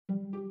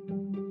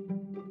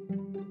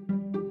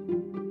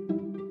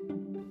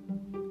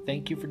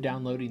Thank you for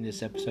downloading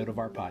this episode of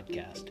our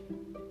podcast.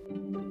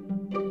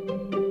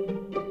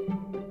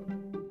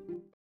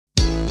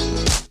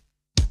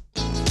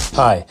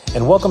 Hi,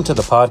 and welcome to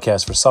the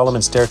podcast for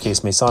Solomon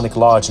Staircase Masonic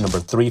Lodge number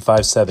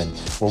 357,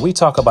 where we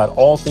talk about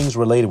all things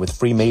related with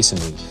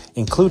Freemasonry,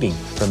 including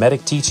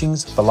Hermetic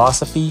teachings,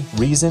 philosophy,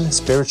 reason,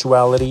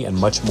 spirituality, and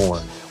much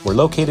more. We're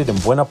located in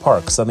Buena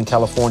Park, Southern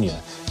California.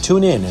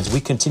 Tune in as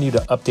we continue to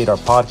update our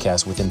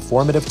podcast with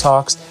informative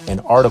talks and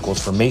articles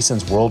for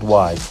Masons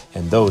worldwide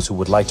and those who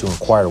would like to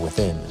inquire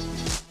within.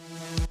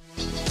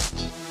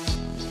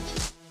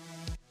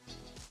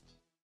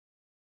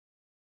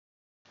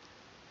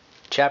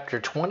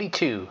 Chapter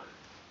 22,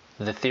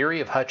 The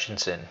Theory of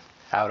Hutchinson,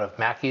 out of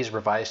Mackey's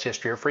Revised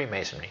History of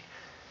Freemasonry.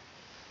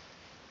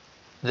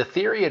 The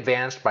theory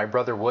advanced by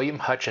Brother William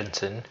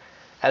Hutchinson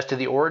as to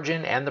the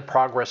origin and the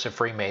progress of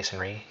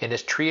Freemasonry in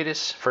his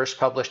treatise first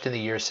published in the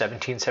year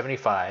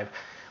 1775,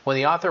 when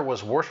the author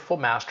was Worshipful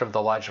Master of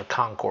the Lodge of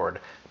Concord,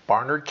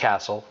 Barnard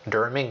Castle,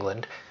 Durham,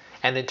 England,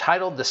 and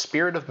entitled The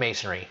Spirit of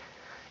Masonry,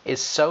 is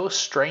so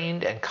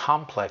strained and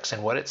complex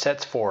in what it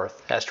sets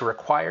forth as to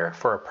require,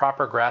 for a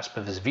proper grasp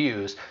of his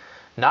views,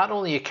 not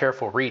only a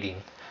careful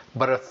reading,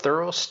 but a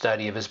thorough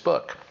study of his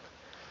book.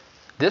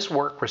 This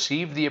work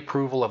received the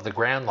approval of the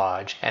Grand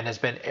Lodge and has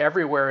been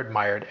everywhere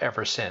admired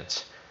ever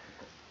since.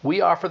 We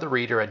offer the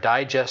reader a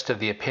digest of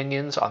the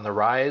opinions on the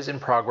rise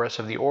and progress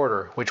of the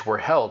order which were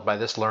held by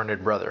this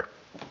learned brother.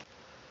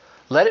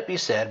 Let it be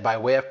said by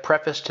way of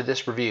preface to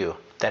this review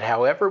that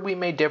however we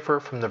may differ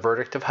from the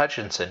verdict of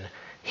Hutchinson,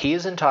 he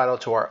is entitled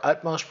to our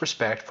utmost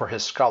respect for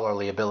his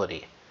scholarly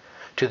ability.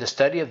 To the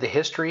study of the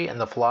history and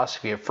the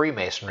philosophy of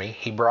Freemasonry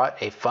he brought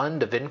a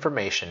fund of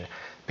information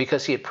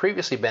because he had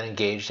previously been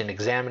engaged in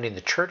examining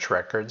the church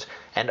records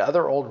and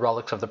other old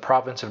relics of the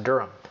province of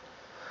Durham.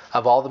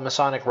 Of all the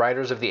Masonic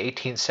writers of the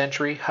 18th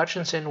century,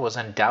 Hutchinson was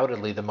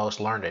undoubtedly the most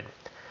learned.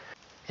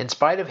 In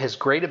spite of his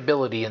great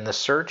ability in the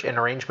search and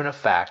arrangement of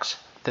facts,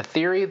 the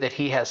theory that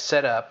he has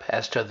set up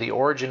as to the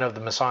origin of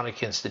the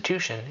Masonic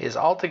institution is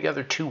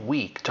altogether too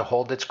weak to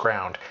hold its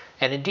ground,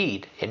 and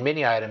indeed, in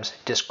many items,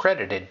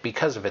 discredited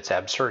because of its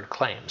absurd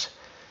claims.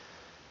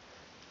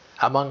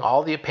 Among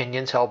all the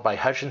opinions held by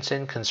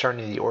Hutchinson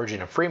concerning the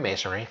origin of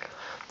Freemasonry,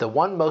 the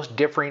one most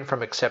differing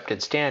from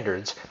accepted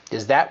standards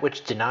is that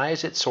which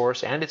denies its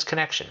source and its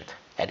connection,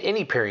 at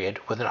any period,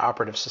 with an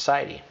operative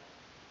society.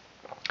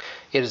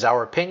 It is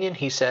our opinion,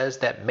 he says,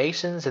 that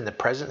Masons in the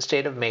present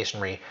state of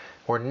Masonry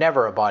were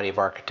never a body of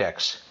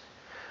architects.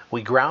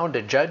 We ground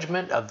a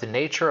judgment of the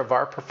nature of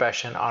our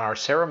profession on our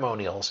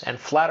ceremonials and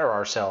flatter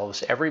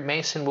ourselves every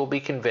Mason will be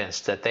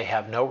convinced that they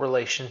have no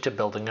relation to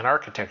building and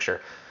architecture,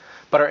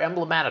 but are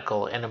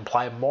emblematical and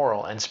imply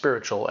moral and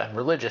spiritual and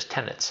religious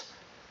tenets.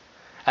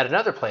 At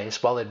another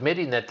place, while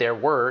admitting that there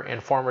were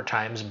in former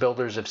times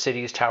builders of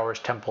cities, towers,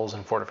 temples,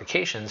 and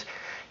fortifications,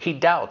 he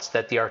doubts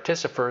that the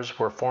artificers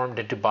were formed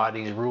into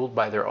bodies ruled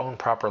by their own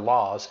proper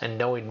laws and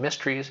knowing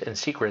mysteries and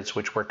secrets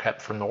which were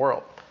kept from the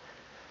world.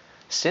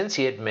 Since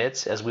he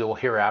admits, as we will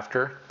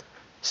hereafter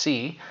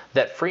see,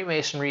 that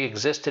Freemasonry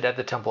existed at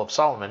the Temple of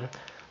Solomon,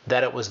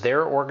 that it was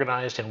there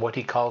organized in what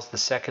he calls the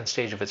second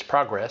stage of its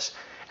progress,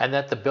 and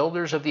that the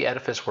builders of the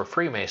edifice were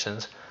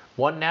Freemasons,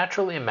 one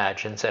naturally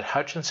imagines that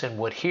Hutchinson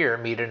would here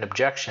meet an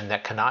objection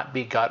that cannot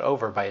be got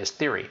over by his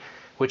theory,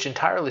 which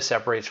entirely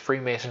separates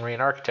Freemasonry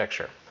and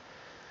architecture.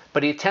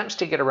 But he attempts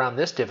to get around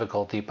this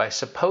difficulty by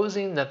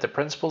supposing that the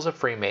principles of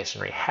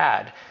Freemasonry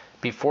had,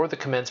 before the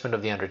commencement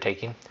of the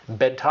undertaking,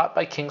 been taught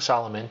by King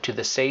Solomon to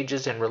the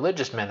sages and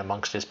religious men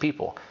amongst his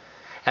people,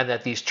 and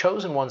that these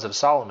chosen ones of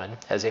Solomon,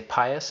 as a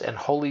pious and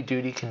holy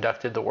duty,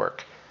 conducted the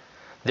work.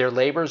 Their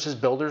labors as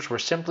builders were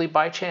simply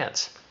by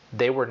chance.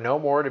 They were no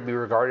more to be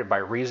regarded by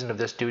reason of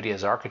this duty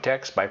as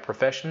architects by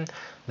profession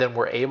than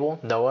were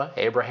Abel, Noah,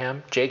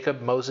 Abraham, Jacob,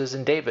 Moses,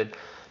 and David,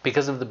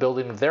 because of the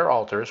building of their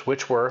altars,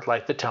 which were,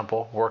 like the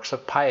temple, works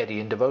of piety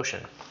and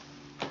devotion.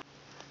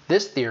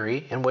 This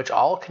theory, in which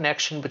all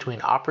connection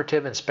between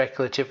operative and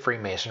speculative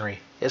Freemasonry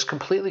is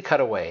completely cut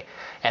away,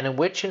 and in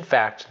which, in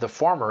fact, the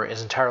former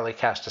is entirely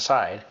cast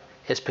aside,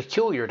 is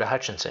peculiar to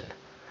Hutchinson.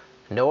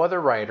 No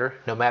other writer,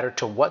 no matter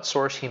to what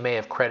source he may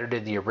have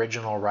credited the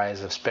original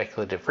rise of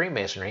speculative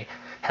Freemasonry,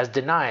 has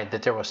denied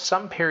that there was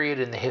some period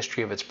in the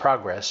history of its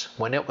progress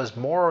when it was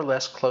more or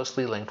less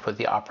closely linked with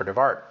the operative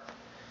art.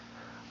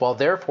 While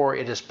therefore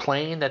it is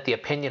plain that the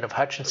opinion of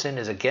Hutchinson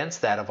is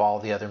against that of all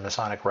the other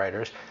Masonic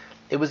writers,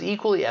 it was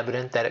equally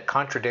evident that it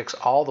contradicts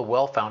all the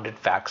well-founded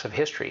facts of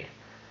history.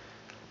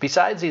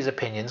 Besides these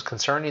opinions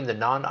concerning the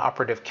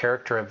non-operative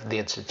character of the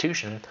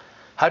institution,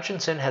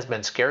 Hutchinson has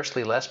been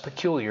scarcely less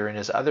peculiar in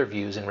his other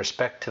views in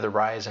respect to the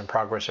rise and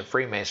progress of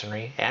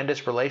Freemasonry and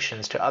its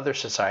relations to other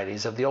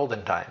societies of the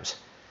olden times.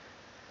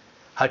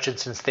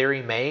 Hutchinson's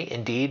theory may,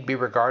 indeed, be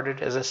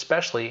regarded as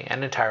especially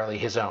and entirely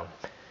his own.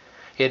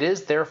 It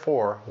is,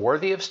 therefore,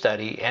 worthy of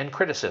study and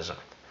criticism,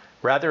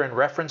 rather in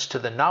reference to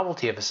the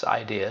novelty of his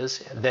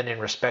ideas than in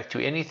respect to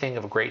anything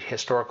of great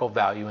historical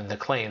value in the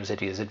claims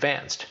that he has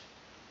advanced.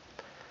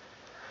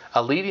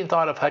 A leading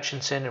thought of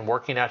Hutchinson in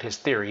working out his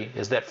theory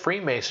is that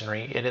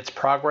Freemasonry, in its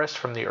progress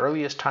from the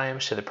earliest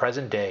times to the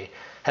present day,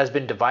 has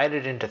been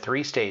divided into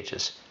 3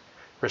 stages,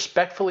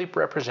 respectfully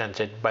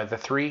represented by the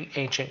 3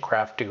 ancient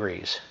craft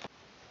degrees.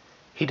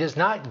 He does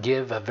not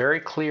give a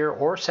very clear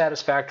or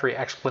satisfactory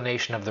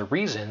explanation of the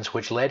reasons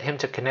which led him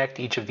to connect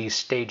each of these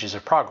stages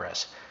of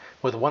progress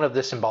with one of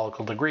the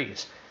symbolical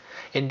degrees.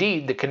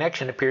 Indeed, the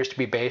connection appears to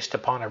be based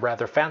upon a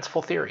rather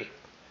fanciful theory.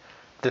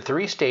 The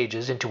 3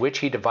 stages into which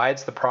he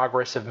divides the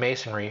progress of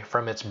Masonry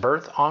from its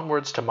birth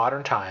onwards to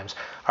modern times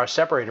are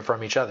separated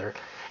from each other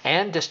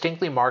and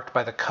distinctly marked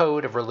by the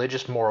code of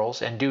religious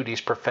morals and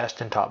duties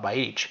professed and taught by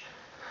each.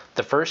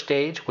 The first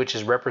stage, which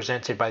is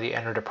represented by the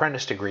entered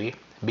apprentice degree,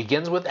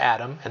 begins with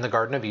Adam and the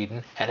Garden of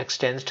Eden and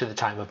extends to the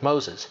time of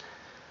Moses.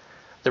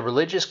 The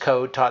religious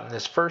code taught in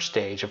this first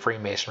stage of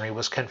Freemasonry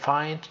was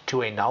confined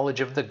to a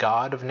knowledge of the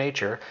God of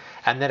nature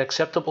and that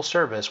acceptable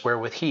service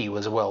wherewith he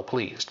was well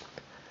pleased.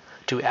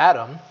 To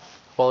Adam,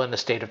 while in a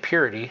state of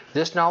purity,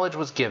 this knowledge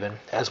was given,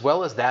 as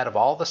well as that of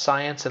all the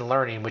science and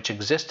learning which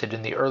existed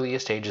in the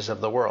earliest ages of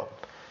the world.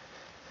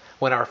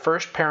 When our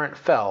first parent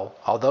fell,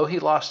 although he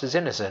lost his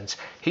innocence,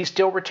 he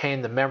still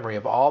retained the memory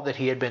of all that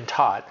he had been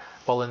taught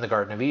while in the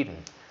Garden of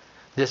Eden.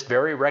 This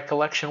very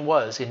recollection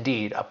was,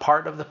 indeed, a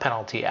part of the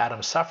penalty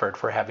Adam suffered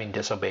for having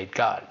disobeyed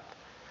God.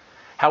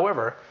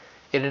 However,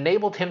 it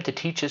enabled him to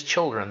teach his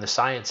children the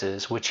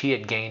sciences which he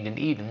had gained in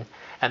Eden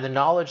and the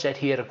knowledge that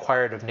he had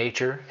acquired of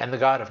nature and the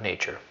God of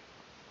nature.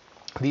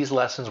 These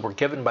lessons were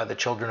given by the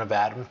children of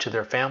Adam to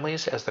their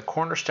families as the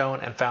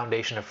cornerstone and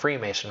foundation of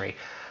Freemasonry,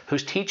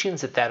 whose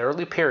teachings at that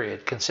early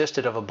period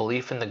consisted of a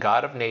belief in the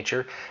God of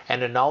nature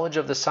and a knowledge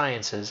of the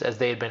sciences as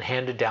they had been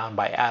handed down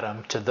by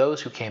Adam to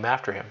those who came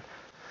after him.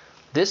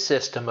 This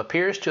system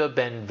appears to have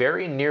been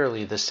very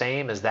nearly the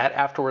same as that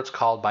afterwards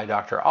called by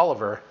Dr.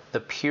 Oliver the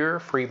pure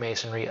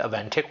Freemasonry of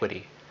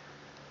antiquity.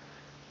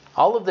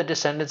 All of the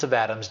descendants of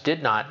Adams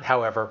did not,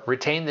 however,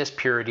 retain this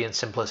purity and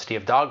simplicity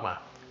of dogma.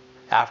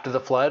 After the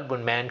flood,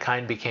 when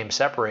mankind became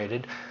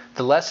separated,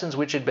 the lessons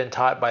which had been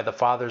taught by the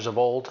fathers of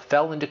old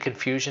fell into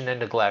confusion and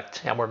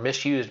neglect and were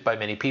misused by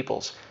many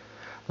peoples.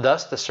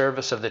 Thus the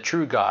service of the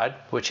true God,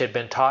 which had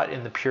been taught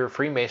in the pure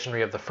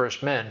Freemasonry of the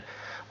first men,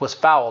 was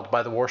fouled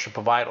by the worship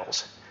of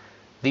idols.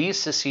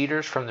 These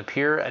seceders from the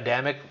pure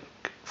Adamic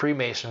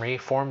Freemasonry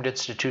formed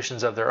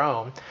institutions of their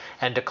own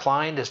and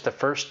declined as the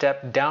first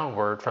step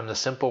downward from the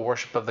simple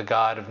worship of the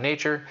God of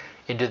nature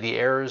into the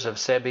errors of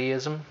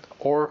Sabaeism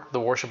or the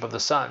worship of the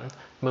sun,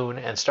 moon,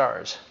 and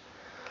stars.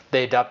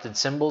 They adopted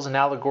symbols and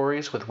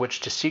allegories with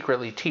which to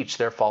secretly teach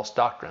their false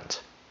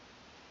doctrines.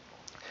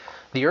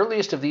 The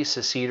earliest of these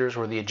seceders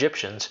were the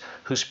Egyptians,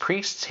 whose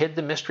priests hid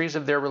the mysteries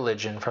of their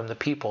religion from the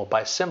people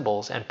by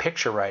symbols and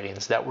picture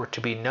writings that were to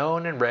be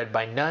known and read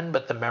by none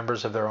but the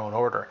members of their own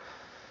order.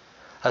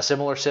 A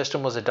similar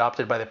system was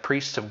adopted by the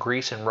priests of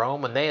Greece and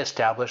Rome when they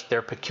established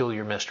their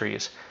peculiar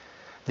mysteries.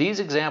 These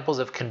examples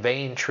of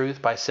conveying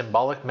truth by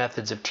symbolic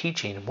methods of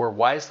teaching were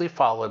wisely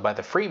followed by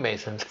the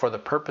Freemasons for the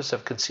purpose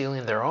of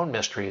concealing their own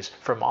mysteries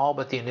from all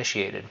but the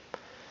initiated.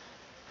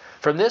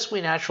 From this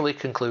we naturally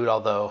conclude,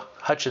 although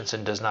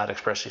Hutchinson does not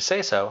expressly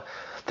say so,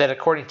 that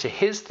according to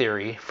his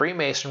theory,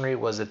 Freemasonry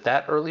was at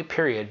that early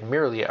period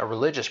merely a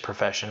religious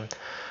profession,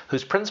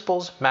 whose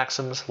principles,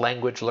 maxims,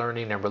 language,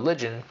 learning, and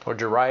religion were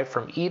derived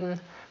from Eden,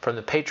 from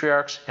the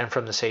patriarchs, and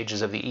from the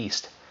sages of the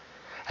East,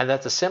 and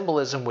that the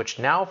symbolism which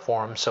now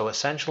forms so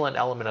essential an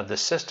element of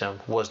this system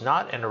was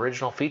not an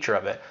original feature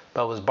of it,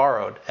 but was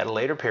borrowed, at a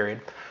later period,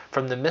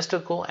 from the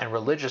mystical and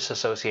religious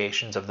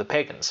associations of the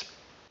pagans.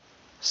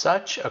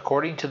 Such,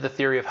 according to the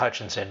theory of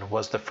Hutchinson,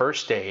 was the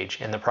first stage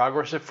in the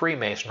progress of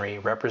Freemasonry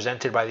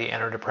represented by the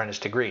entered apprentice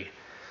degree.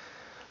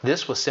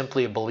 This was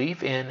simply a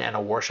belief in and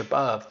a worship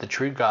of the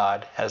true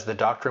God as the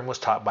doctrine was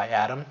taught by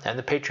Adam and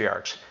the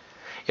patriarchs.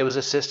 It was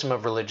a system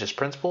of religious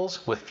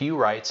principles with few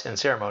rites and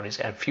ceremonies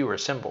and fewer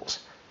symbols.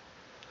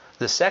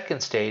 The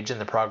second stage in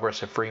the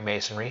progress of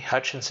Freemasonry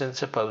Hutchinson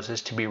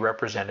supposes to be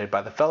represented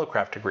by the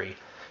Fellowcraft degree,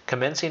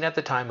 commencing at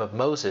the time of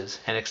Moses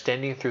and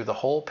extending through the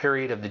whole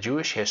period of the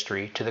Jewish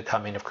history to the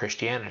coming of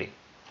Christianity.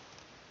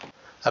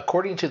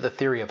 According to the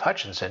theory of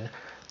Hutchinson,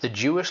 the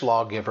Jewish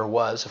lawgiver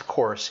was, of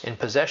course, in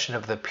possession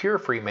of the pure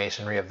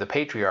Freemasonry of the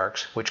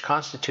patriarchs, which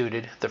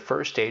constituted the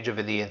first stage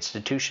of the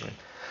institution,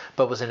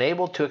 but was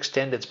enabled to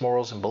extend its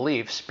morals and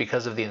beliefs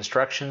because of the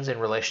instructions in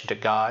relation to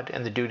God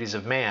and the duties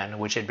of man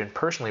which had been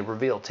personally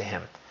revealed to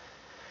him.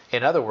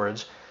 In other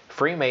words,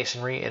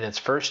 Freemasonry in its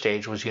first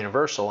stage was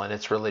universal in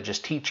its religious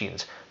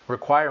teachings,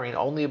 requiring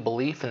only a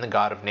belief in the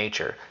God of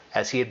nature,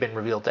 as he had been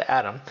revealed to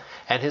Adam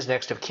and his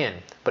next of kin.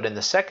 But in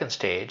the second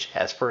stage,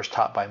 as first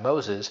taught by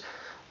Moses,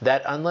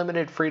 that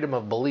unlimited freedom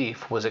of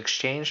belief was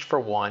exchanged for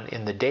one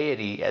in the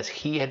deity as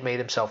he had made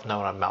himself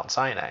known on Mount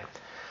Sinai.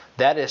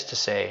 That is to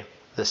say,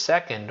 the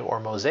second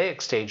or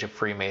Mosaic stage of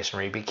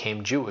Freemasonry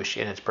became Jewish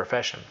in its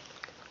profession.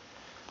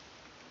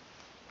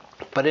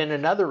 But in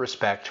another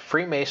respect,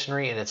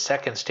 Freemasonry in its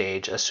second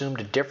stage assumed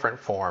a different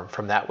form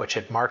from that which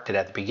had marked it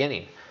at the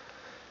beginning.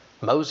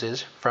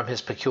 Moses, from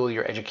his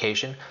peculiar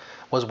education,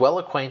 was well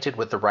acquainted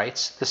with the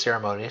rites, the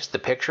ceremonies, the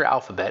picture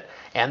alphabet,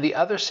 and the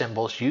other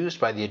symbols used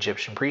by the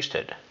Egyptian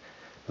priesthood.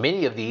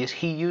 Many of these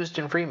he used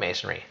in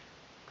Freemasonry.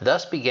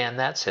 Thus began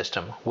that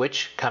system,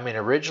 which, coming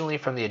originally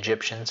from the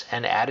Egyptians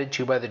and added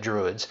to by the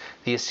Druids,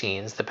 the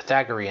Essenes, the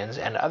Pythagoreans,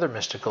 and other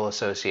mystical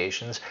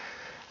associations,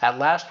 at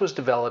last was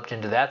developed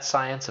into that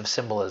science of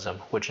symbolism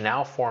which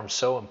now forms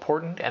so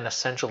important and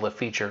essential a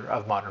feature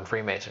of modern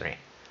Freemasonry.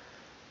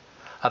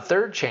 A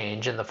third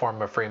change in the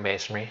form of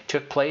Freemasonry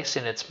took place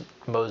in its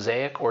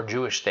Mosaic or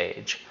Jewish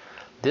stage.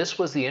 This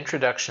was the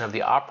introduction of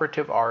the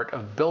operative art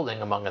of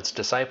building among its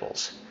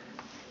disciples.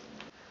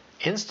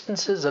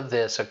 Instances of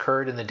this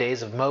occurred in the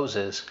days of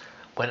Moses,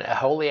 when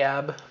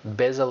Aholiab,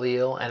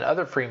 Bezaleel, and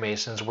other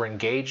Freemasons were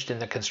engaged in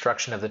the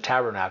construction of the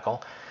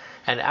tabernacle,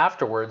 and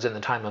afterwards in the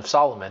time of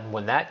Solomon,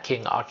 when that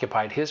king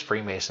occupied his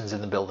Freemasons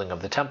in the building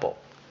of the temple.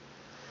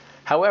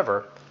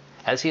 However,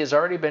 as he has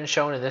already been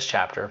shown in this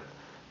chapter,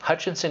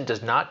 Hutchinson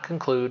does not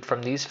conclude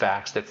from these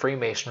facts that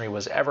Freemasonry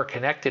was ever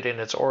connected in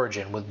its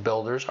origin with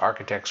builders,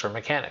 architects, or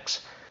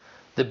mechanics.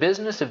 The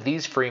business of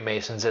these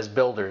Freemasons as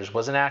builders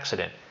was an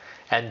accident,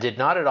 and did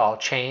not at all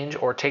change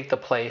or take the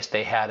place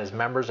they had as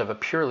members of a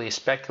purely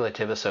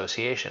speculative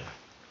association.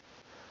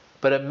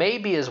 But it may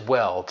be as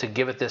well to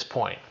give at this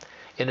point,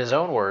 in his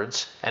own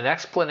words, an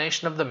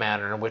explanation of the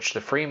manner in which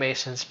the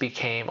Freemasons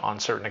became on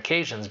certain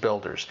occasions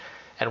builders,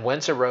 and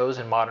whence arose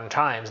in modern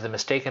times the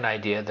mistaken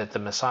idea that the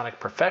Masonic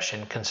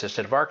profession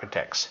consisted of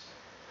architects.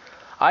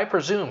 I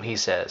presume, he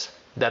says,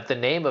 that the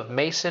name of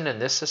Mason in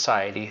this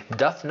society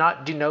doth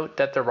not denote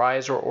that the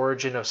rise or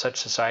origin of such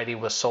society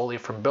was solely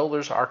from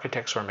builders,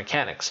 architects, or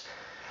mechanics.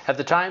 At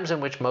the times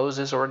in which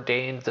Moses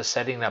ordained the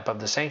setting up of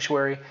the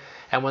sanctuary,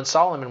 and when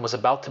Solomon was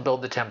about to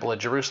build the temple at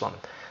Jerusalem,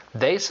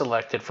 they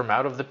selected from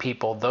out of the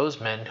people those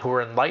men who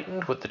were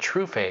enlightened with the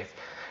true faith,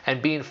 and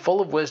being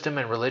full of wisdom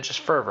and religious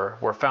fervor,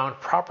 were found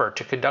proper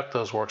to conduct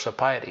those works of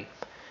piety.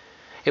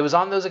 It was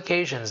on those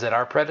occasions that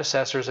our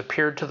predecessors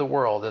appeared to the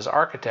world as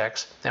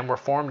architects and were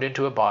formed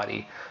into a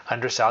body,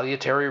 under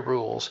salutary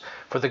rules,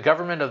 for the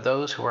government of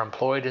those who were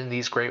employed in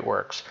these great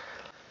works,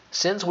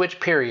 since which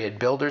period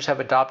builders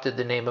have adopted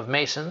the name of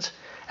Masons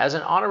as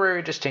an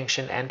honorary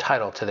distinction and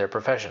title to their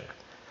profession.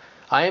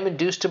 I am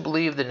induced to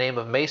believe the name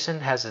of Mason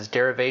has its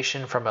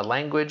derivation from a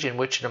language in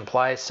which it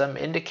implies some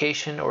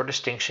indication or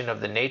distinction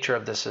of the nature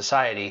of the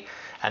society,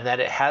 and that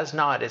it has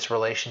not its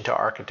relation to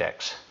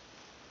architects.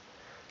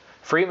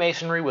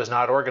 Freemasonry was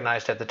not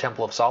organized at the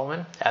Temple of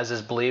Solomon, as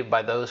is believed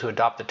by those who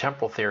adopt the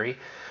temporal theory,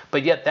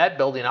 but yet that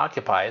building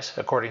occupies,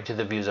 according to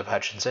the views of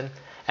Hutchinson,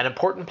 an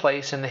important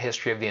place in the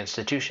history of the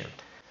institution.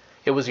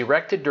 It was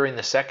erected during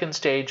the second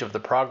stage of the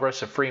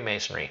progress of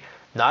Freemasonry,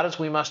 not as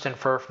we must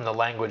infer from the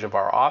language of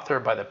our author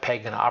by the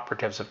pagan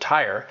operatives of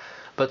Tyre,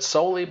 but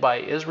solely by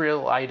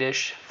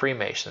Israelitish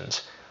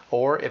Freemasons,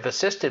 or, if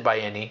assisted by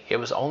any, it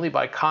was only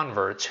by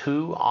converts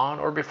who, on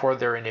or before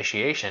their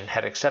initiation,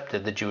 had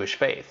accepted the Jewish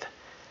faith.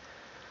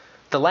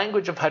 The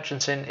language of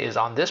Hutchinson is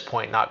on this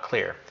point not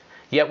clear,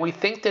 yet we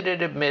think that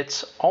it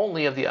admits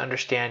only of the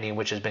understanding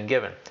which has been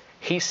given.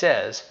 He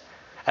says,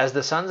 "As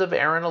the sons of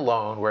Aaron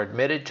alone were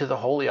admitted to the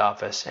holy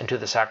office and to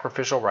the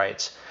sacrificial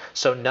rites,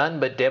 so none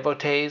but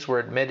devotees were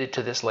admitted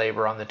to this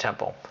labor on the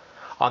temple.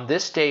 On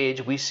this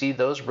stage we see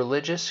those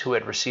religious who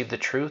had received the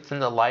truth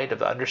in the light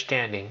of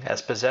understanding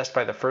as possessed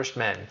by the first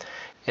men,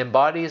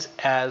 embodied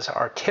as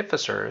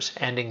artificers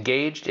and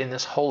engaged in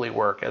this holy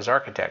work as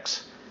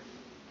architects."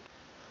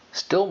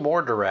 Still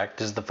more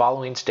direct is the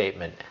following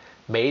statement,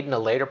 made in a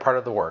later part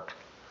of the work.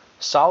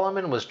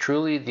 Solomon was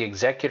truly the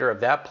executor of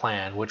that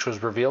plan which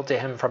was revealed to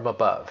him from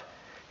above.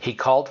 He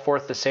called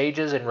forth the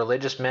sages and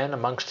religious men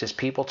amongst his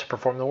people to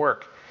perform the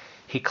work.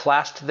 He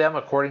classed them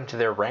according to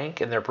their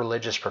rank and their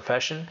religious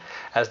profession,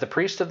 as the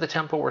priests of the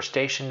temple were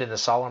stationed in the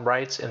solemn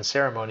rites and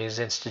ceremonies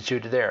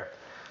instituted there.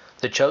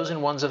 The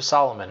chosen ones of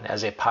Solomon,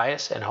 as a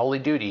pious and holy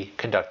duty,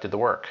 conducted the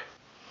work.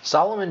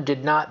 Solomon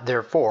did not,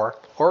 therefore,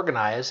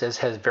 organize, as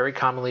has very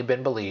commonly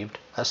been believed,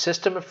 a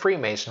system of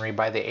Freemasonry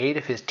by the aid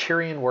of his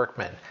Tyrian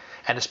workmen,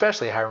 and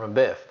especially Hiram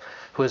Abiff,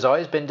 who has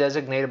always been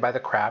designated by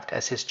the craft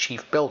as his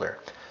chief builder.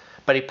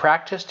 But he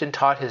practiced and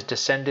taught his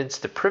descendants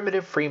the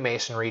primitive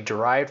Freemasonry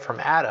derived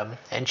from Adam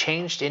and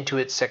changed into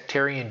its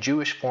sectarian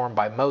Jewish form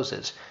by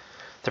Moses.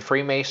 The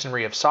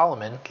Freemasonry of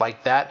Solomon,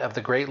 like that of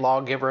the great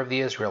lawgiver of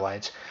the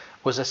Israelites,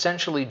 was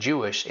essentially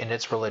Jewish in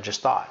its religious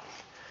thought.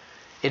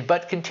 It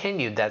but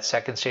continued that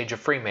second stage of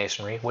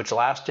Freemasonry, which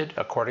lasted,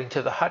 according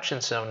to the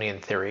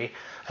Hutchinsonian theory,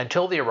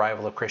 until the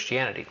arrival of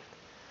Christianity.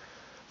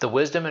 The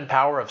wisdom and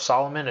power of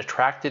Solomon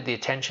attracted the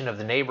attention of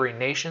the neighboring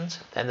nations,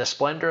 and the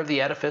splendor of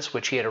the edifice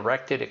which he had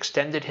erected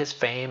extended his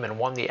fame and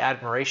won the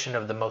admiration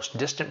of the most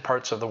distant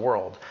parts of the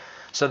world,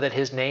 so that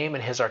his name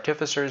and his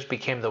artificers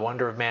became the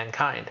wonder of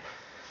mankind,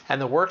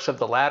 and the works of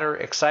the latter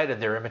excited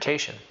their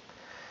imitation.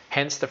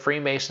 Hence the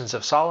Freemasons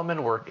of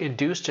Solomon were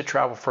induced to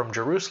travel from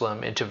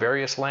Jerusalem into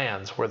various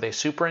lands, where they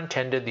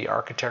superintended the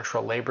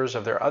architectural labors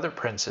of their other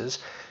princes,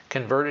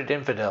 converted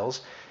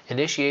infidels,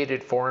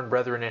 initiated foreign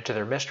brethren into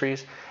their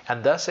mysteries,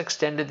 and thus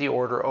extended the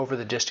order over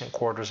the distant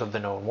quarters of the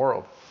known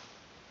world.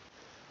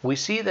 We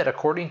see that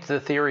according to the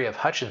theory of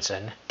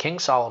Hutchinson, King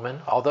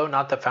Solomon, although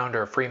not the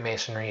founder of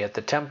Freemasonry at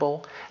the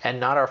temple and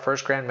not our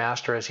first Grand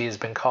Master as he has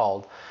been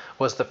called,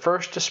 was the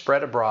first to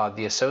spread abroad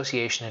the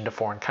association into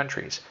foreign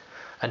countries.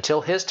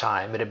 Until his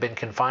time, it had been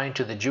confined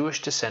to the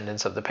Jewish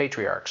descendants of the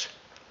patriarchs.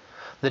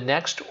 The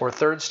next or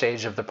third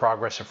stage of the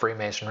progress of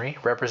Freemasonry,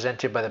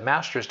 represented by the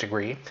master's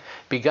degree,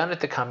 begun at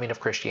the coming of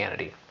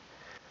Christianity.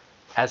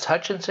 As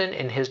Hutchinson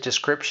in his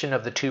description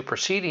of the two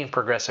preceding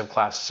progressive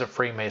classes of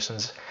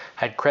Freemasons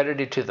had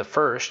credited to the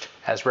first,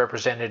 as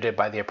represented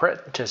by the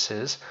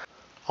apprentices,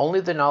 only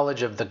the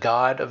knowledge of the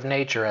God of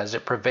nature as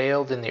it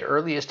prevailed in the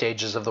earliest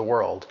ages of the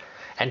world,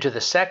 and to the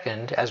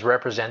second, as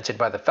represented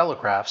by the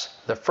Fellowcrafts,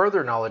 the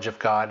further knowledge of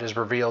God is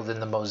revealed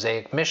in the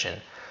Mosaic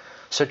mission,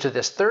 so to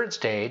this third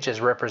stage, as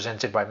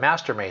represented by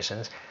Master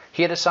Masons,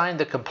 he had assigned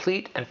the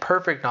complete and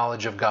perfect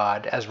knowledge of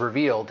God as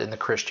revealed in the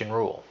Christian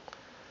rule.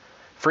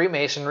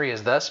 Freemasonry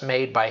is thus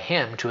made by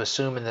him to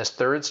assume in this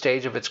third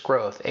stage of its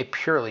growth a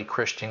purely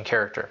Christian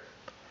character.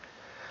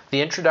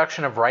 The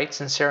introduction of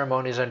rites and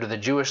ceremonies under the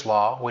Jewish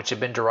law, which had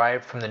been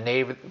derived from the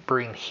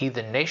neighboring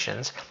heathen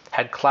nations,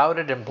 had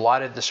clouded and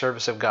blotted the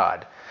service of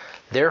God.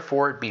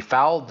 Therefore it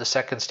befouled the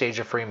second stage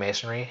of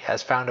Freemasonry,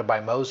 as founded by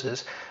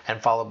Moses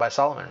and followed by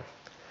Solomon.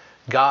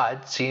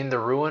 God, seeing the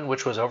ruin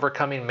which was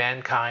overcoming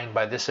mankind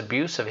by this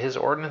abuse of his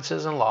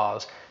ordinances and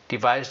laws,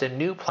 devised a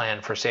new plan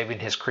for saving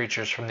his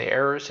creatures from the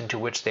errors into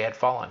which they had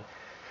fallen,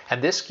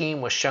 and this scheme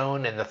was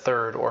shown in the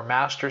third or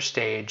master's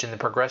stage in the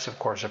progressive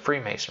course of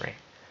Freemasonry.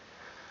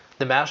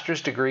 The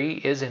master's degree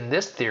is in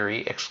this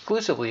theory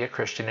exclusively a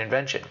Christian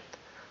invention.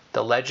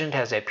 The legend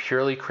has a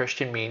purely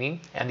Christian meaning,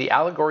 and the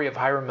allegory of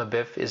Hiram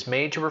Abiff is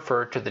made to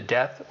refer to the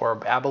death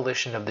or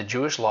abolition of the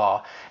Jewish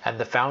law and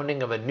the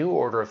founding of a new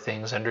order of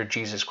things under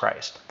Jesus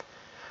Christ.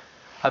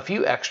 A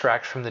few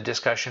extracts from the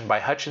discussion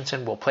by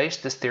Hutchinson will place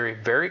this theory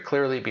very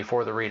clearly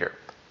before the reader.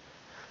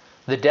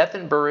 The death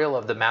and burial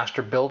of the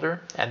master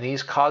builder, and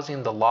these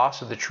causing the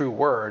loss of the true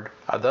word,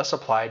 are thus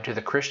applied to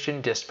the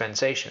Christian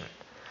dispensation.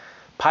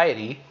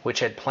 Piety, which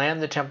had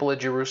planned the temple at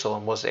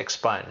Jerusalem, was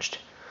expunged.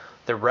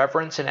 The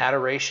reverence and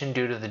adoration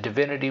due to the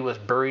divinity was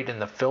buried in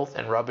the filth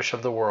and rubbish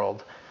of the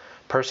world.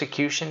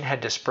 Persecution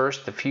had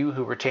dispersed the few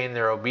who retained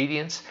their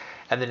obedience,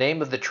 and the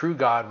name of the true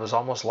God was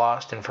almost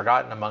lost and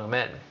forgotten among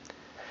men.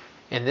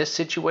 In this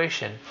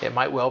situation, it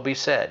might well be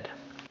said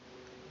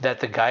that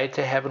the guide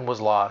to heaven was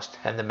lost,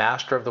 and the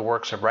master of the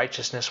works of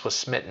righteousness was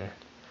smitten.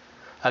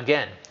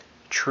 Again,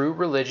 true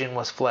religion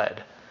was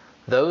fled.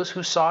 Those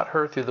who sought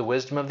her through the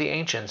wisdom of the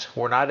ancients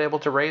were not able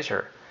to raise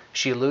her.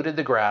 She eluded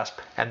the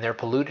grasp, and their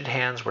polluted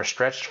hands were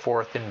stretched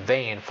forth in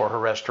vain for her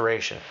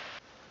restoration.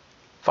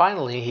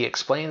 Finally, he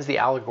explains the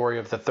allegory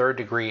of the third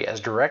degree as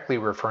directly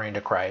referring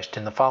to Christ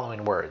in the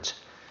following words.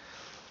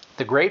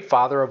 The great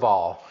Father of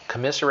all,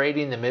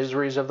 commiserating the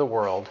miseries of the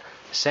world,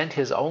 sent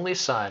his only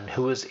Son,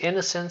 who is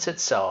innocence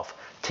itself,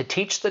 to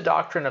teach the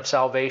doctrine of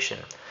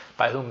salvation,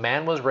 by whom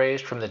man was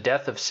raised from the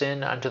death of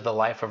sin unto the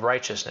life of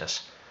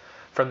righteousness,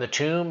 from the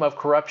tomb of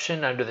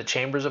corruption unto the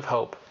chambers of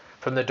hope,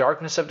 from the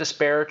darkness of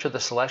despair to the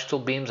celestial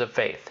beams of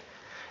faith.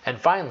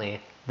 And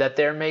finally, that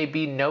there may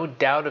be no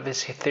doubt of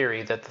his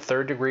theory that the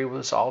third degree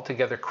was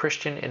altogether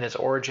Christian in its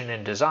origin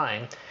and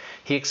design,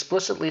 he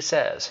explicitly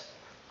says,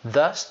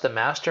 thus the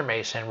Master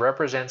Mason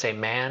represents a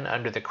man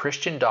under the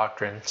Christian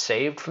doctrine,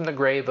 saved from the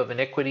grave of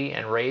iniquity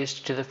and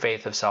raised to the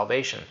faith of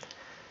salvation.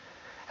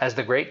 As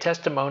the great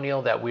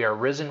testimonial that we are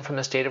risen from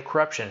the state of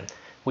corruption,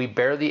 we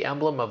bear the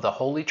emblem of the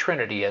Holy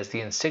Trinity as the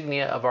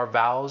insignia of our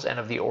vows and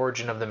of the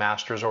origin of the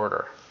Master's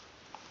order.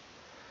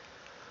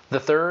 The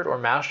third or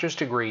Master's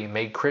degree,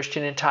 made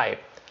Christian in type,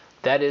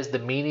 that is, the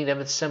meaning of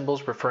its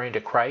symbols referring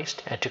to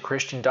Christ and to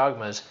Christian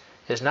dogmas,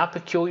 is not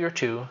peculiar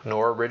to,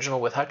 nor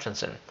original with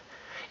Hutchinson.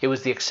 It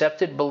was the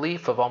accepted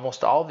belief of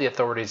almost all the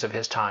authorities of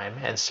his time,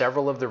 and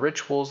several of the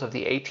rituals of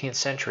the 18th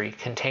century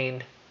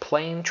contained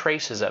plain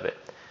traces of it.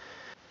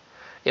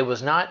 It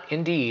was not,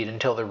 indeed,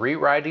 until the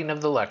rewriting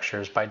of the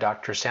lectures by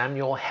Dr.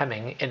 Samuel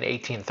Hemming in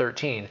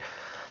 1813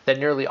 that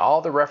nearly all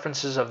the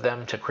references of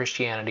them to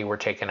Christianity were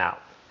taken out.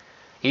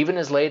 Even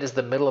as late as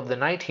the middle of the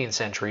 19th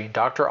century,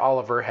 Dr.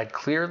 Oliver had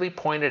clearly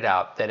pointed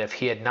out that if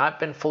he had not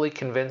been fully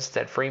convinced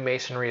that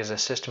Freemasonry is a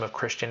system of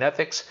Christian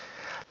ethics,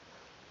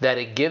 that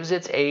it gives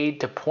its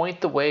aid to point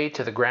the way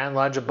to the Grand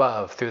Lodge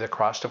above through the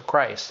cross of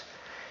Christ,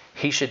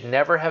 he should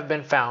never have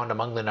been found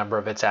among the number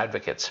of its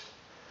advocates.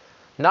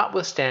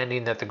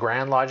 Notwithstanding that the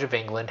Grand Lodge of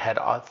England had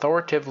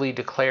authoritatively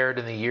declared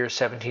in the year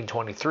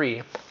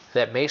 1723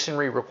 that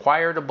Masonry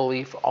required a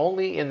belief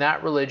only in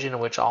that religion in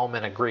which all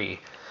men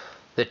agree,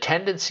 the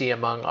tendency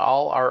among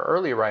all our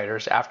early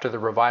writers after the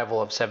revival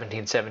of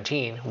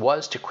 1717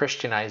 was to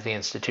Christianize the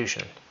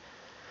institution.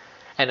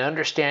 An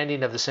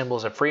understanding of the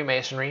symbols of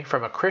Freemasonry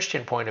from a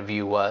Christian point of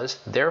view was,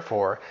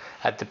 therefore,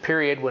 at the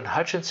period when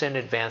Hutchinson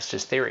advanced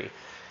his theory,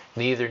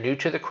 neither new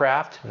to the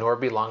craft nor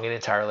belonging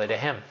entirely to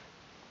him.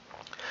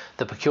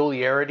 The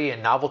peculiarity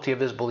and novelty of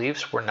his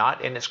beliefs were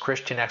not in its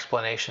Christian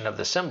explanation of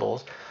the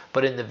symbols,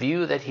 but in the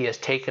view that he has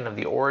taken of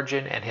the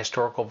origin and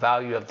historical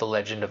value of the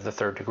legend of the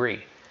third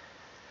degree.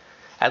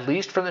 At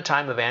least from the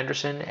time of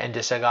Anderson and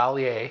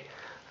Desaguliers,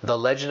 the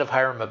legend of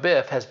Hiram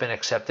Abiff has been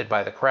accepted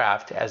by the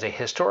craft as a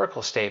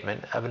historical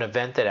statement of an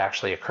event that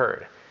actually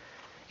occurred.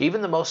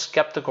 Even the most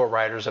skeptical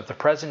writers of the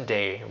present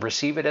day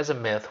receive it as a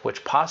myth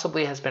which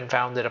possibly has been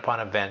founded upon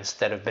events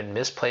that have been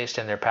misplaced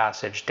in their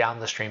passage down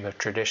the stream of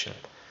tradition.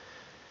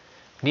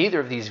 Neither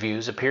of these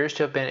views appears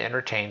to have been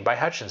entertained by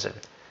Hutchinson.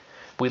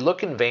 We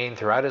look in vain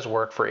throughout his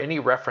work for any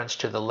reference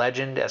to the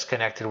legend as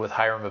connected with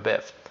Hiram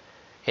Abiff.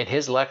 In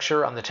his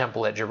lecture on the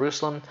temple at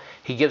Jerusalem,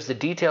 he gives the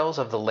details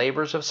of the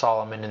labors of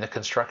Solomon in the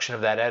construction of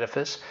that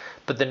edifice,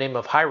 but the name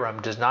of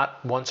Hiram does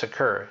not once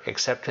occur,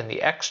 except in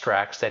the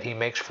extracts that he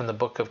makes from the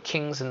Book of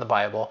Kings in the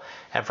Bible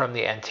and from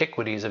the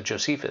Antiquities of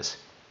Josephus.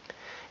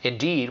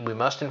 Indeed, we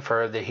must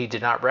infer that he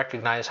did not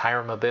recognize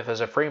Hiram Abiff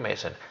as a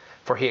Freemason,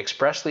 for he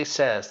expressly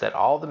says that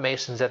all the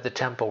Masons at the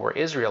temple were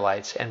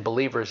Israelites and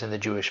believers in the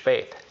Jewish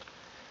faith.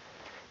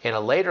 In a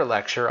later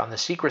lecture on the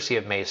secrecy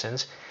of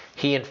Masons,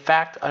 he in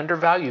fact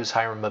undervalues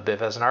Hiram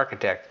Abiff as an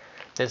architect,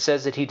 and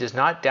says that he does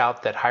not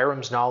doubt that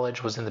Hiram's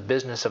knowledge was in the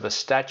business of a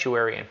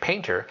statuary and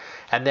painter,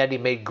 and that he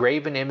made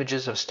graven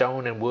images of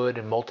stone and wood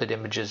and molded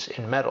images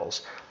in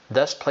metals,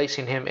 thus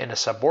placing him in a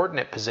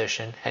subordinate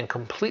position and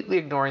completely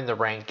ignoring the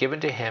rank given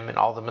to him in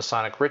all the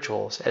Masonic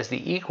rituals as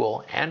the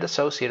equal and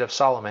associate of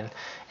Solomon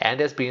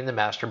and as being the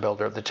master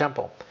builder of the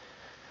temple.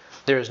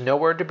 There is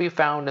nowhere to be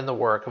found in the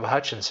work of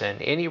Hutchinson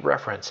any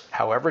reference,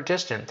 however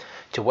distant,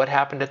 to what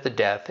happened at the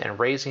death and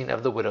raising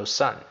of the widow's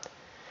son.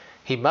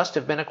 He must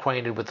have been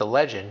acquainted with the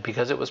legend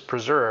because it was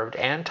preserved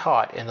and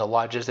taught in the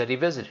lodges that he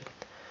visited.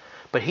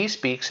 But he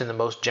speaks in the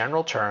most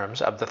general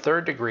terms of the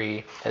third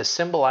degree as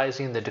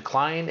symbolizing the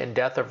decline and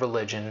death of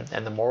religion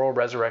and the moral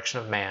resurrection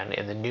of man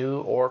in the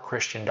new or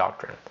Christian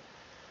doctrine.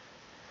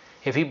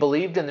 If he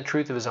believed in the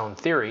truth of his own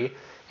theory,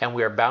 and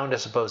we are bound to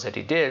suppose that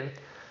he did,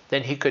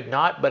 then he could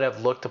not but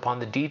have looked upon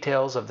the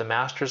details of the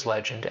master's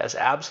legend as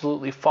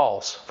absolutely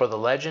false, for the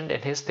legend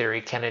and his theory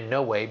can in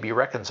no way be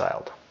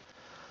reconciled.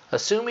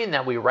 Assuming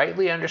that we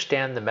rightly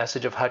understand the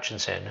message of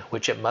Hutchinson,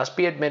 which it must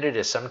be admitted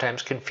is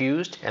sometimes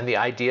confused and the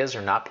ideas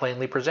are not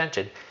plainly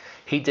presented,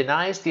 he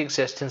denies the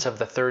existence of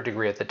the third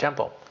degree at the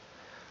temple.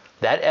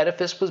 That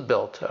edifice was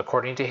built,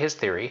 according to his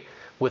theory,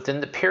 within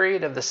the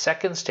period of the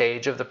second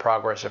stage of the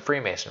progress of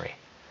Freemasonry.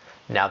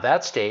 Now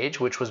that stage,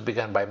 which was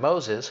begun by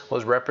Moses,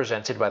 was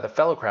represented by the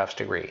Fellowcraft's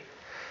degree.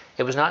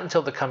 It was not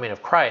until the coming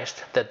of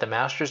Christ that the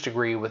Master's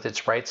degree with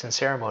its rites and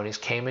ceremonies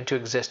came into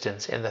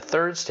existence in the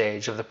third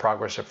stage of the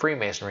progress of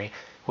Freemasonry,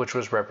 which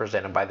was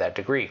represented by that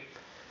degree.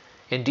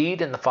 Indeed,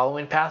 in the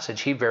following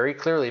passage he very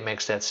clearly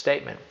makes that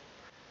statement.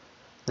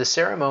 The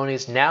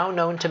ceremonies now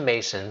known to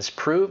Masons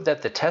prove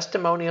that the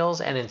testimonials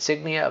and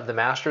insignia of the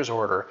Master's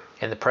order,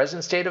 in the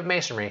present state of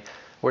Masonry,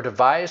 were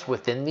devised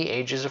within the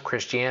ages of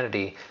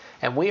Christianity,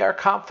 and we are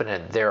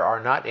confident there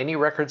are not any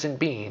records in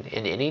being,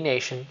 in any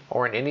nation,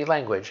 or in any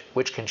language,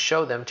 which can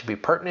show them to be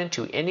pertinent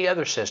to any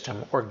other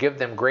system or give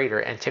them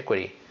greater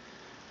antiquity.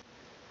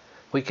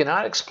 We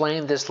cannot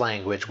explain this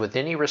language with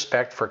any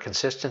respect for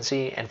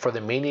consistency and for the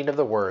meaning of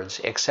the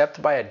words,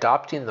 except by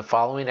adopting the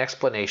following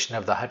explanation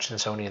of the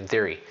Hutchinsonian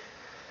theory.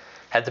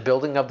 At the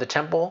building of the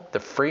temple, the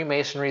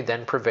Freemasonry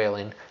then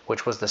prevailing,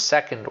 which was the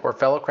second or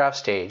Fellowcraft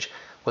stage,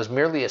 was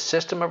merely a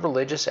system of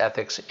religious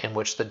ethics in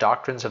which the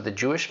doctrines of the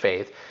Jewish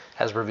faith,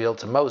 as revealed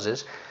to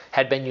Moses,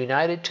 had been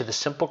united to the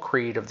simple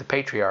creed of the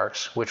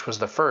patriarchs, which was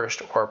the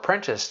first or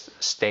apprentice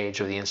stage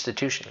of the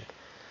institution.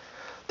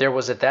 There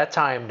was at that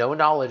time no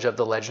knowledge of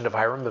the legend of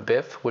Hiram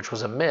Abiff, which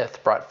was a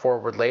myth brought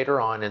forward later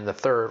on in the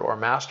third or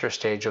master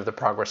stage of the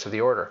progress of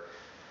the order.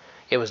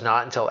 It was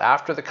not until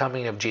after the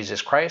coming of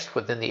Jesus Christ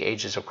within the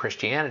ages of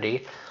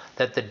Christianity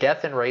that the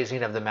death and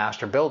raising of the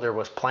master builder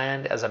was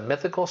planned as a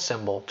mythical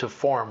symbol to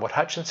form what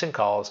Hutchinson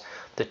calls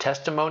the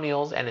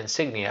testimonials and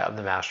insignia of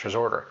the master's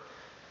order.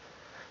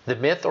 The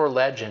myth or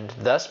legend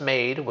thus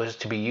made was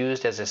to be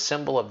used as a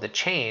symbol of the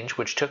change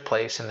which took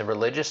place in the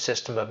religious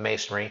system of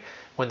Masonry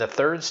when the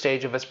third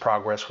stage of its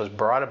progress was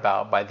brought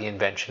about by the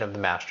invention of the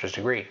master's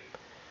degree.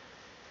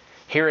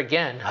 Here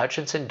again,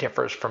 Hutchinson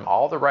differs from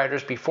all the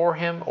writers before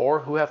him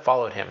or who have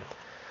followed him.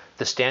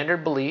 The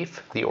standard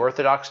belief, the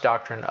orthodox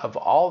doctrine of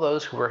all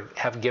those who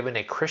have given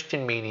a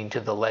Christian meaning to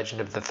the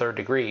legend of the third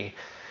degree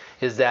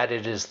is that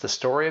it is the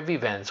story of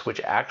events which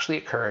actually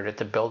occurred at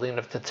the building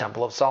of the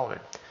Temple of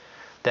Solomon,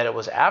 that it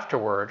was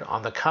afterward,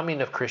 on the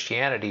coming of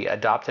Christianity,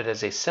 adopted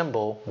as a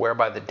symbol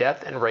whereby the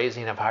death and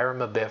raising of Hiram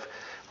Abiff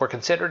were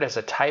considered as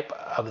a type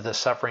of the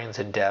sufferings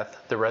and death,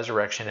 the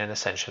resurrection and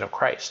ascension of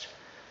Christ.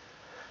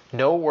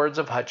 No words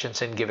of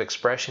Hutchinson give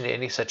expression to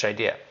any such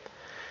idea.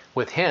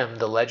 With him,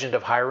 the legend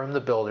of Hiram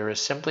the Builder is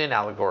simply an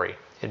allegory,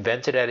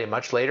 invented at a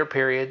much later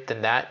period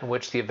than that in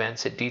which the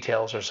events it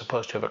details are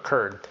supposed to have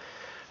occurred,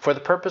 for the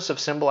purpose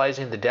of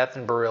symbolizing the death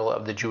and burial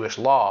of the Jewish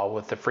law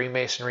with the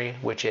Freemasonry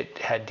which it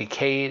had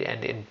decayed,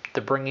 and in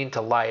the bringing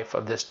to life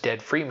of this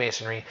dead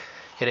Freemasonry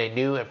in a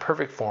new and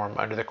perfect form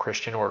under the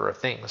Christian order of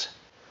things.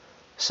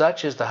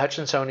 Such is the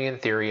Hutchinsonian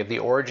theory of the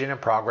origin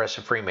and progress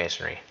of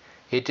Freemasonry.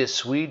 It is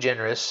sui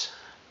generis,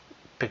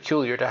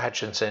 peculiar to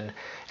Hutchinson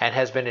and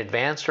has been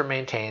advanced or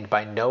maintained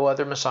by no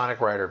other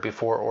Masonic writer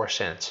before or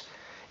since.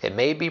 It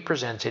may be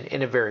presented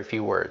in a very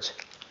few words.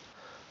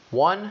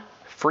 1.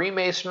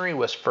 Freemasonry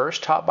was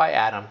first taught by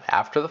Adam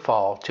after the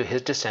fall to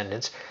his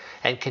descendants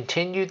and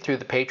continued through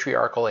the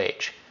patriarchal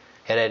age.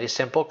 It had a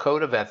simple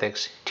code of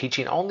ethics,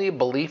 teaching only a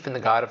belief in the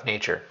God of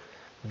nature.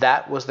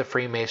 That was the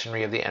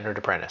Freemasonry of the entered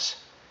apprentice.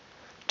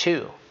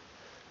 2.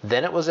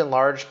 Then it was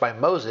enlarged by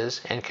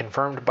Moses and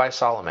confirmed by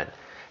Solomon,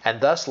 and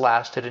thus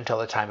lasted until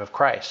the time of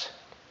Christ.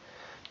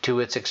 To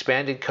its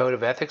expanded code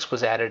of ethics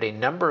was added a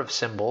number of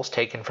symbols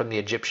taken from the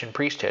Egyptian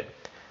priesthood.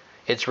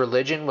 Its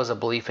religion was a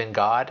belief in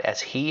God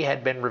as he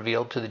had been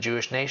revealed to the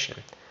Jewish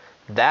nation.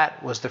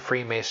 That was the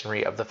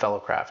Freemasonry of the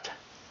Fellowcraft.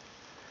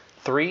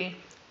 3.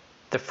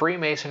 The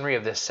Freemasonry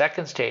of this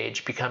second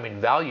stage becoming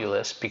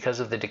valueless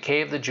because of the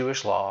decay of the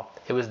Jewish law,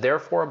 it was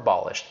therefore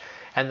abolished,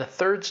 and the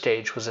third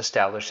stage was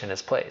established in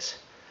its place.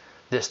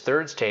 This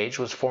third stage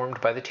was formed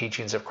by the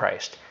teachings of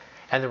Christ,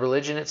 and the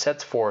religion it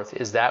sets forth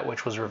is that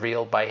which was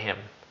revealed by him.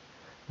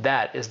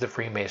 That is the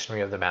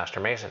Freemasonry of the Master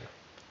Mason.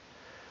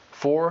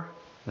 4.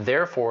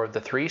 Therefore,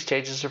 the three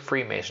stages of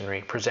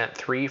Freemasonry present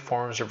three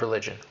forms of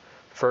religion.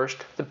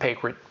 First, the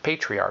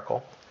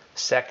patriarchal.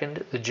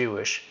 Second, the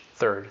Jewish.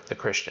 Third, the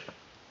Christian.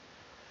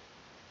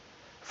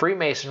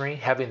 Freemasonry,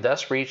 having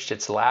thus reached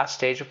its last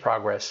stage of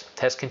progress,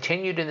 has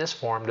continued in this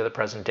form to the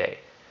present day.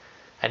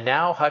 And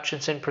now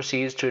Hutchinson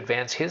proceeds to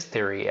advance his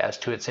theory as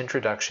to its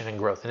introduction and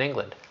growth in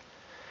England.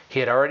 He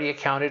had already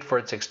accounted for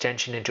its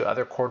extension into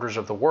other quarters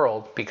of the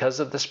world because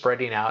of the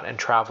spreading out and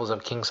travels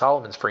of King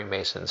Solomon's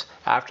Freemasons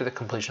after the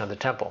completion of the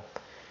temple.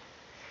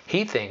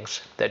 He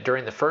thinks that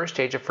during the first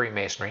stage of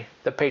Freemasonry,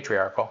 the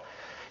patriarchal,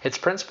 its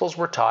principles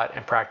were taught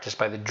and practiced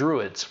by the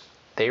Druids.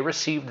 They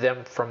received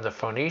them from the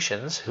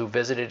Phoenicians, who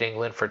visited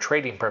England for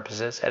trading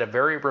purposes at a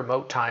very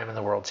remote time in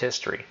the world's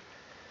history.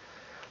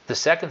 The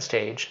second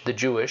stage, the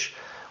Jewish,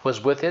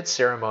 was with its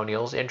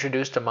ceremonials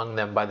introduced among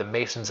them by the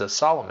Masons of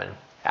Solomon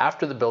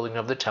after the building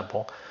of the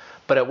temple,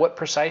 but at what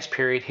precise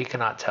period he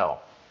cannot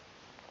tell.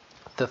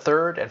 The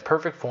third and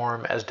perfect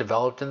form, as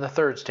developed in the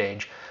third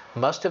stage,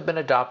 must have been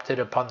adopted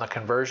upon the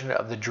conversion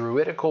of the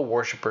Druidical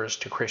worshippers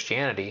to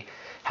Christianity,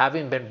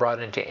 having been brought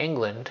into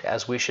England,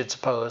 as we should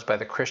suppose, by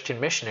the Christian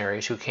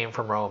missionaries who came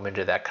from Rome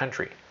into that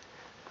country.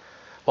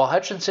 While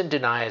Hutchinson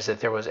denies that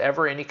there was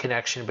ever any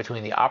connection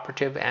between the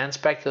operative and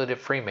speculative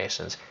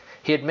Freemasons,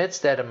 he admits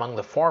that among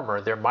the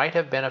former there might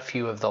have been a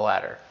few of the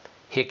latter.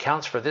 He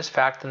accounts for this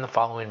fact in the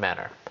following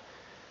manner.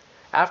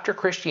 After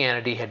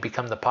Christianity had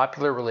become the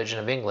popular religion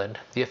of England,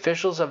 the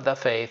officials of the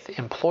faith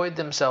employed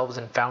themselves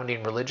in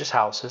founding religious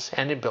houses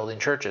and in building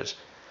churches.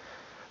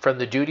 From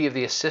the duty of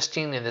the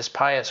assisting in this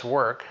pious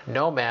work,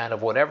 no man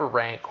of whatever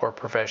rank or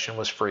profession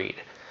was freed.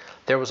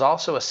 There was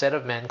also a set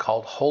of men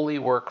called holy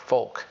work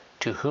folk,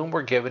 to whom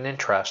were given in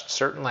trust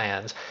certain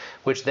lands,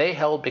 which they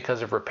held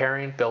because of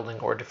repairing, building,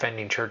 or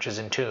defending churches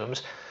and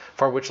tombs,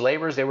 for which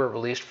labors they were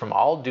released from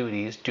all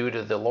duties due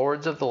to the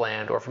lords of the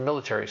land or for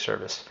military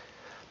service.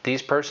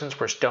 These persons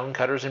were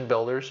stonecutters and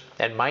builders,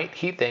 and might,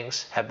 he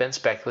thinks, have been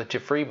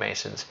speculative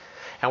Freemasons,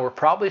 and were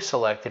probably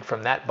selected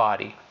from that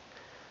body.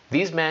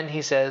 These men,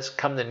 he says,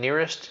 come the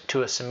nearest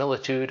to a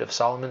similitude of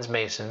Solomon's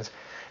Masons,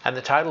 and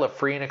the title of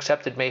free and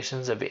accepted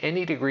Masons of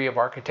any degree of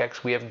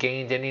architects we have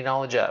gained any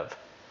knowledge of.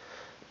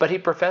 But he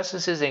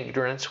professes his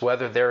ignorance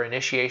whether their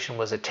initiation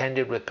was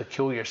attended with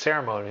peculiar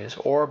ceremonies,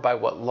 or by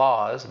what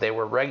laws they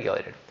were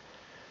regulated.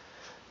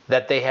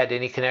 That they had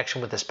any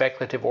connection with the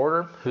speculative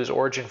order, whose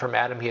origin from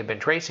Adam he had been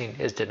tracing,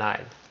 is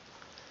denied.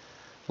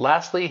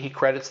 Lastly, he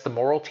credits the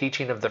moral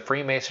teaching of the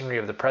Freemasonry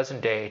of the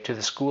present day to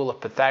the school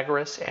of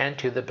Pythagoras and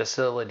to the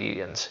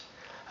Basilidians,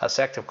 a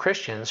sect of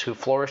Christians who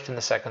flourished in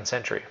the 2nd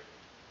century.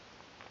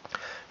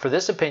 For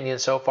this opinion,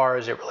 so far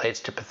as it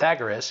relates to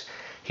Pythagoras,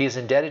 he is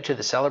indebted to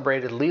the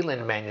celebrated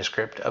Leland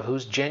manuscript, of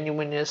whose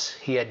genuineness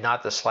he had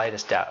not the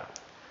slightest doubt.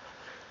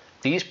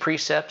 These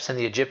precepts and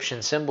the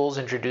Egyptian symbols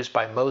introduced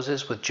by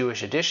Moses with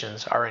Jewish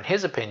additions are, in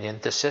his opinion,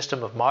 the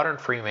system of modern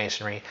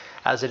Freemasonry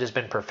as it has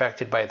been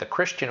perfected by the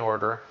Christian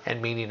order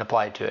and meaning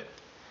applied to it.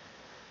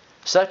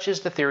 Such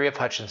is the theory of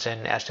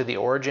Hutchinson as to the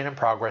origin and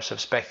progress of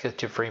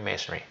speculative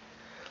Freemasonry.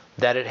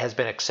 That it has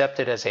been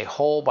accepted as a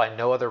whole by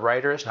no other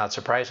writer is not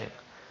surprising.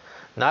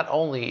 Not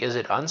only is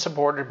it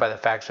unsupported by the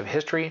facts of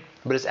history,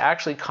 but is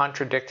actually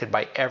contradicted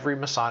by every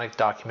Masonic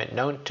document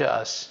known to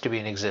us to be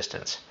in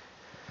existence.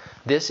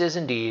 This is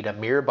indeed a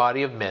mere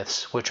body of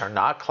myths which are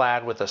not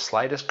clad with the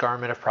slightest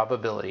garment of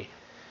probability.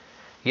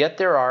 Yet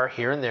there are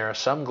here and there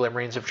some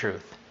glimmerings of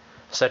truth,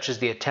 such as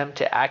the attempt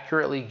to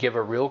accurately give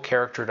a real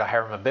character to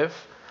Hiram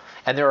Abiff,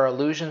 and there are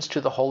allusions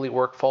to the holy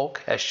work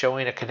folk as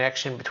showing a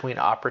connection between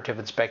operative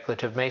and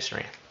speculative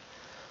Masonry.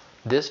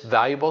 This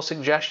valuable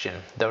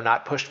suggestion, though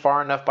not pushed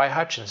far enough by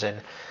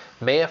Hutchinson,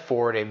 may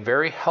afford a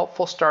very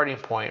helpful starting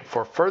point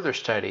for further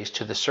studies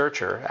to the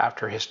searcher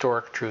after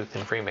historic truth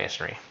in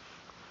Freemasonry.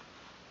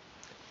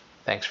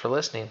 Thanks for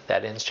listening.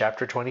 That ends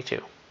Chapter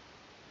 22.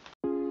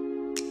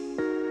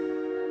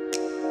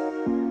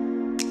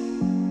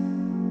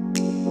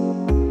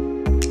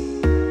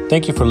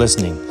 Thank you for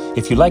listening.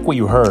 If you like what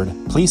you heard,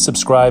 please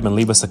subscribe and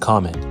leave us a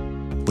comment.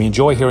 We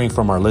enjoy hearing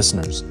from our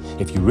listeners.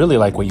 If you really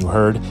like what you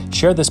heard,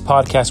 share this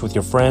podcast with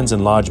your friends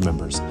and lodge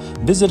members.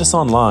 Visit us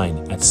online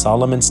at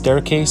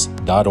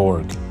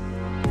solomonstaircase.org.